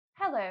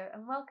Hello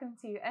and welcome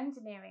to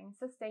Engineering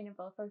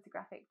Sustainable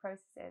Photographic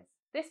Processes.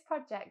 This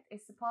project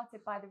is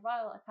supported by the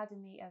Royal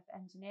Academy of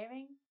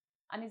Engineering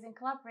and is in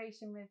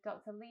collaboration with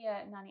Dr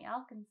Leah-Nani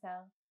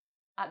Alconcel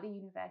at the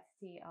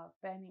University of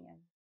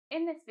Birmingham.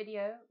 In this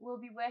video, we'll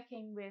be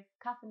working with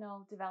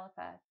Caffenol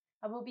Developer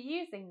and we'll be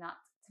using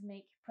that to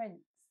make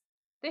prints.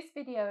 This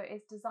video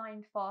is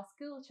designed for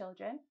school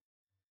children,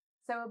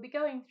 so we'll be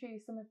going through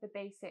some of the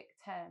basic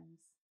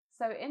terms.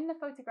 So in the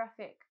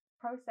photographic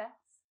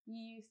process,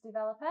 you use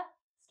developer,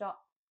 stop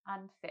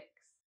and fix.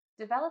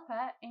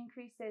 Developer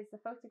increases the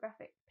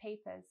photographic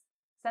paper's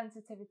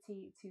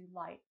sensitivity to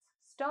light.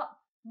 Stop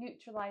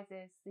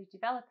neutralizes the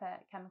developer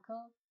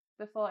chemical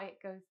before it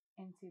goes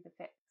into the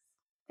fix.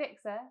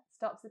 Fixer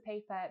stops the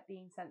paper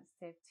being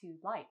sensitive to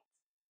light.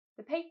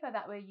 The paper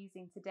that we're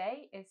using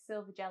today is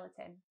silver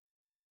gelatin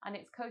and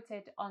it's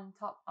coated on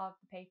top of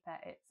the paper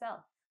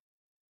itself.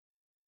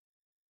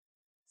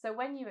 So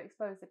when you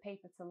expose the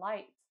paper to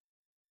light,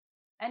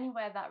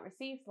 anywhere that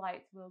receives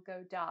light will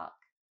go dark,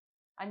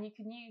 and you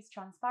can use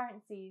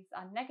transparencies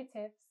and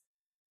negatives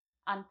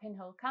and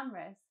pinhole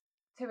cameras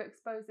to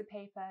expose the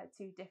paper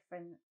to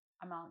different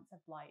amounts of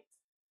light.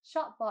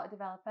 Shop-bought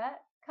developer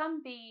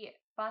can be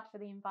bad for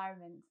the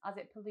environment as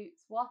it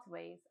pollutes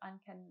waterways and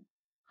can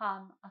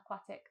harm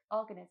aquatic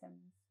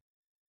organisms.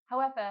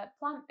 However,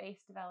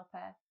 plant-based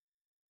developer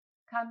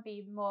can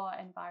be more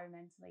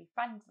environmentally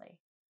friendly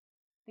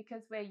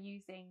because we're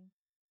using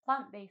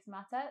plant-based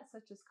matter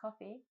such as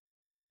coffee,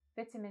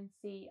 vitamin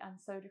C and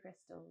soda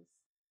crystals.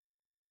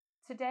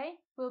 Today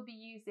we'll be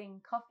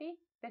using coffee,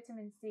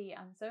 vitamin C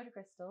and soda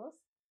crystals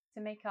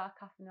to make our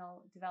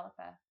Caffenol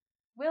Developer.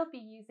 We'll be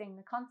using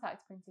the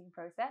contact printing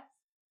process,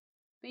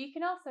 but you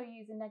can also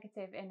use a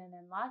negative in an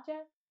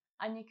enlarger,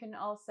 and you can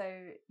also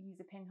use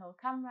a pinhole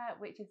camera,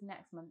 which is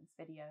next month's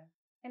video.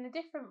 In a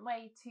different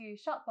way to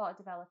shop-bought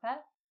developer,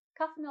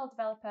 Caffenol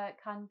Developer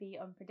can be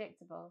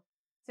unpredictable.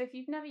 So if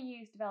you've never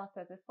used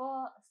developer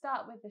before,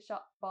 start with the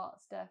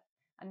shop-bought stuff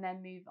and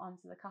then move on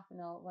to the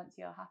Caffenol once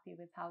you're happy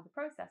with how the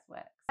process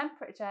works.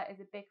 Temperature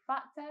is a big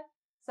factor,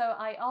 so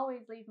I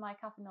always leave my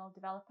Caffenol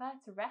Developer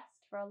to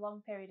rest for a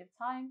long period of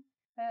time,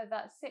 whether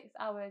that's 6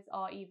 hours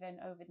or even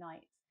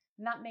overnight.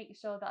 And that makes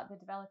sure that the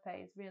developer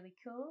is really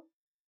cool.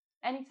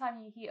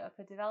 Anytime you heat up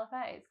a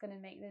developer, it's going to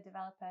make the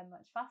developer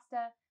much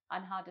faster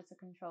and harder to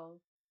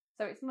control.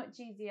 So it's much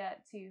easier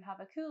to have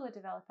a cooler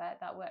developer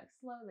that works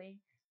slowly,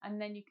 and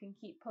then you can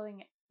keep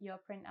pulling your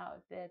print out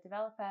of the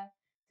developer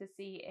to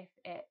see if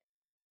it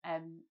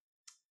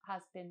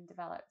has been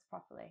developed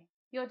properly.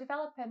 Your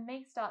developer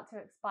may start to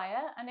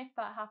expire, and if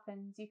that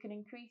happens, you can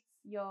increase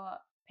your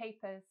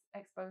paper's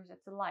exposure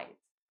to light.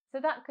 So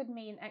that could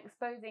mean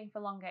exposing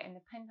for longer in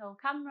the pinhole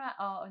camera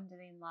or under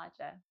the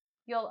enlarger.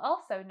 You'll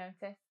also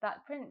notice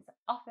that prints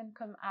often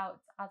come out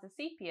as a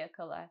sepia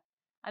colour,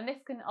 and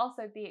this can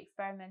also be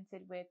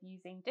experimented with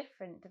using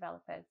different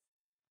developers.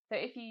 So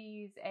if you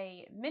use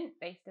a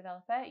mint-based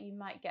developer, you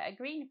might get a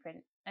green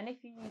print, and if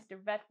you used a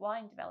red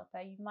wine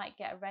developer, you might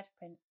get a red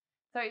print.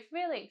 So it's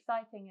really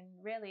exciting and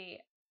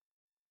really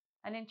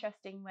an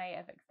interesting way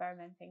of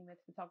experimenting with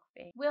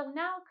photography. We'll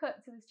now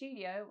cut to the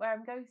studio where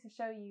I'm going to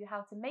show you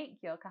how to make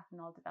your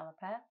Caffenol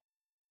Developer,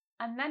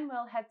 and then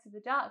we'll head to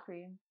the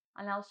darkroom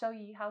and I'll show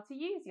you how to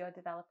use your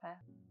developer.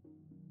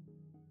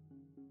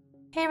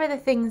 Here are the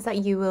things that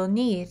you will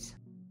need: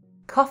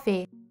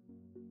 coffee,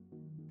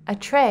 a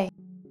tray,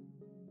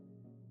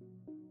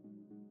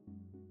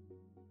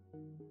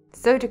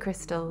 soda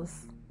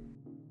crystals,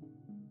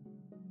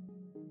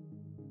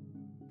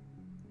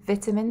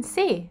 vitamin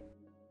C,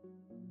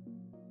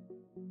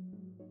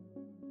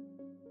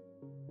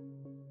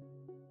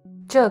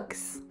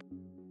 jugs,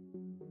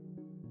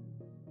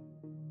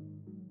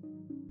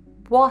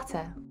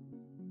 water.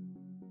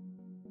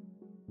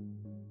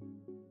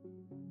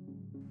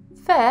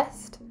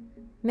 First,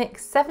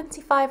 mix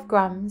 75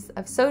 grams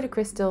of soda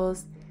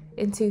crystals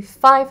into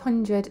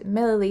 500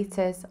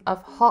 millilitres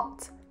of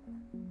hot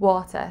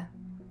water,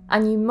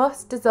 and you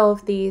must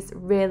dissolve these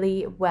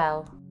really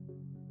well.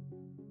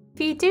 If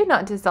you do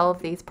not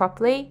dissolve these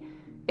properly,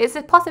 it's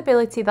a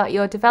possibility that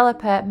your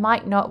developer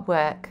might not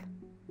work.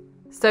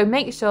 So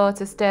make sure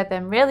to stir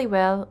them really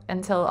well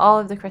until all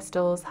of the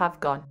crystals have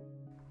gone.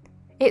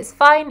 It's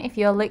fine if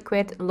your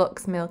liquid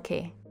looks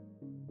milky.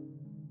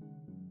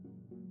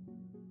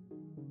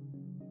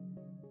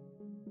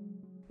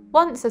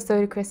 Once the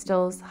soda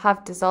crystals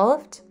have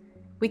dissolved,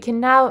 we can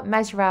now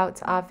measure out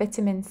our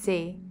vitamin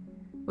C.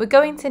 We're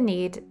going to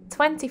need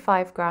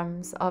 25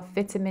 grams of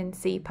vitamin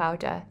C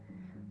powder.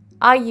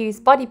 I use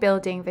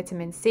bodybuilding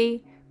vitamin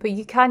C, but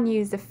you can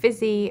use the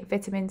fizzy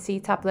vitamin C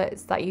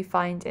tablets that you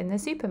find in the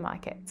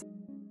supermarket.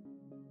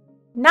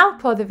 Now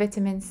pour the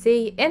vitamin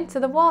C into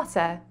the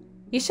water.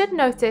 You should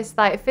notice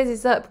that it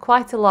fizzes up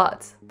quite a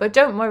lot, but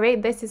don't worry,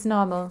 this is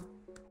normal.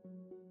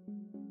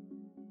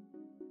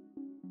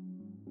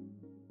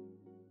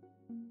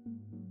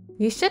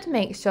 You should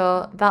make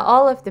sure that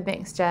all of the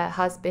mixture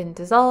has been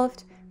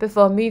dissolved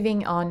before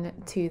moving on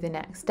to the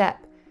next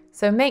step.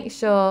 So make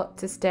sure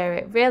to stir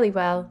it really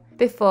well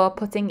before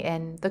putting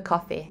in the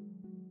coffee.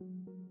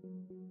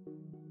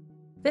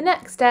 The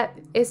next step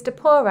is to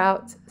pour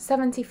out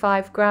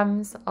 75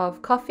 grams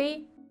of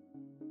coffee,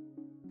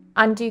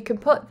 and you can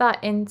put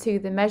that into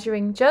the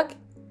measuring jug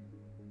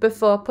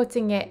before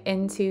putting it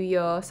into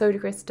your soda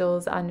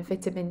crystals and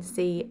vitamin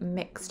C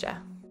mixture.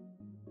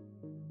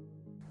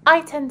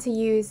 I tend to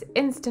use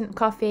instant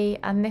coffee,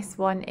 and this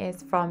one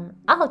is from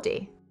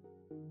Aldi.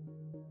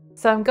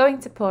 So I'm going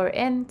to pour it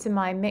into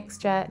my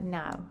mixture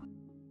now.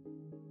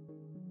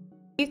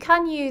 You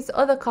can use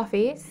other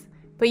coffees,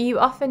 but you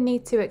often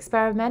need to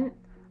experiment,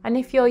 and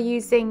if you're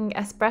using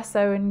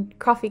espresso and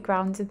coffee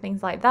grounds and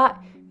things like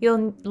that,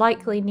 you'll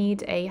likely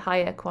need a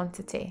higher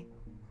quantity.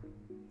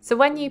 So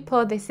when you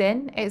pour this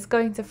in, it's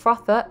going to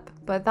froth up,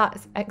 but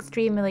that's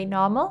extremely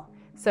normal,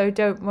 so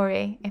don't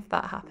worry if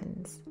that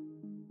happens.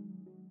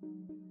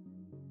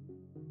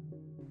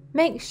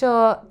 Make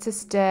sure to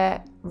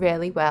stir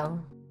really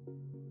well.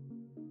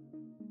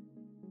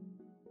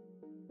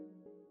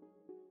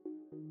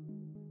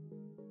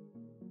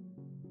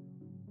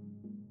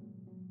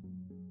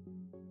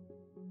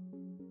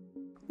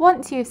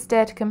 Once you've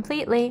stirred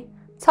completely,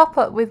 top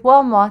up with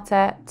warm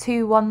water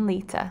to 1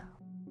 litre.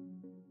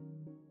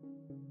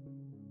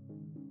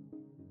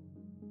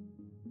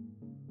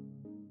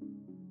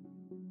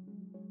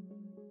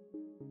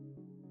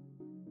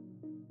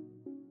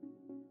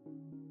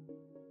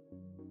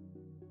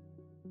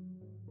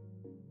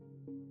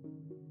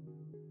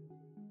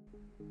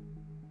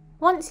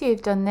 Once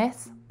you've done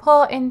this,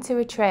 pour into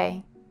a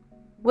tray.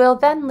 We'll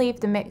then leave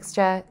the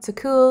mixture to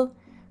cool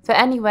for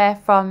anywhere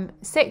from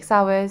 6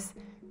 hours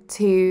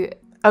to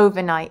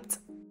overnight.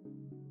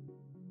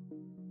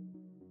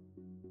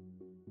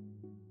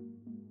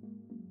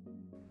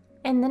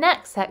 In the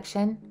next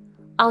section,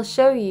 I'll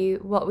show you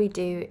what we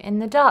do in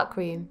the dark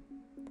room.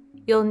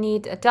 You'll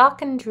need a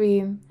darkened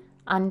room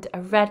and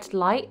a red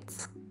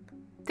light.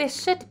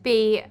 This should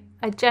be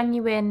a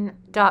genuine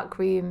dark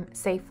room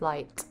safe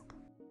light.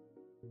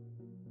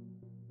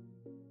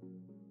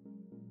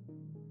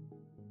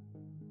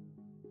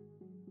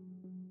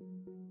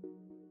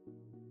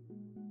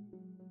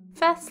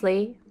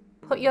 Firstly,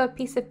 put your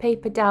piece of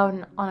paper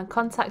down on a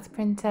contact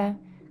printer,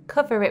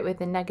 cover it with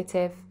a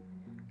negative,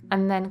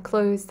 and then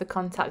close the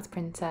contact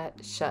printer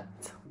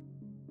shut.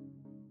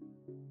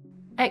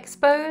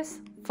 Expose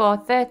for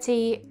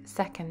 30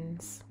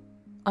 seconds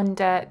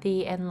under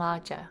the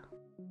enlarger.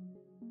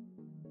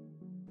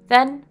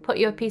 Then put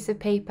your piece of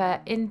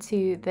paper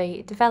into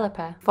the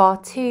developer for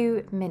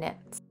 2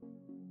 minutes.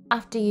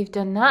 After you've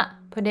done that,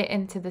 put it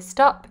into the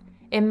stop.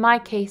 In my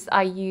case,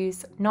 I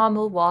use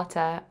normal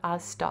water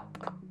as stop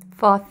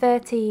for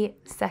 30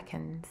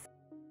 seconds.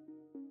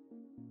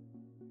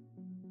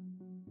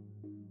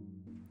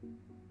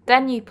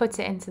 Then you put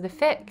it into the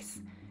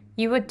fix.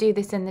 You would do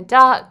this in the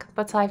dark,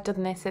 but I've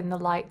done this in the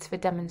light for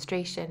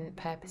demonstration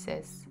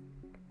purposes.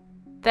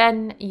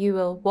 Then you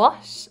will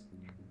wash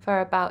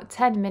for about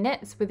 10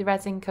 minutes with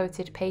resin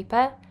coated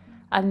paper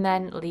and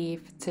then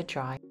leave to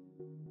dry.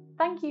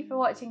 Thank you for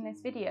watching this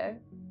video.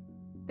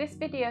 This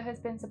video has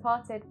been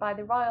supported by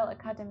the Royal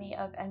Academy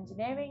of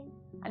Engineering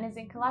and is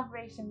in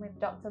collaboration with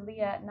Dr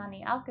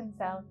Leah-Nani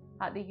Alconcel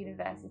at the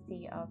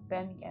University of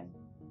Birmingham.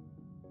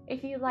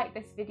 If you like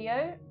this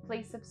video,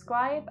 please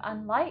subscribe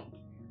and like,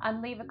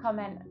 and leave a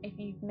comment if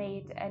you've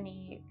made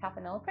any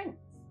Caffenol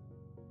prints.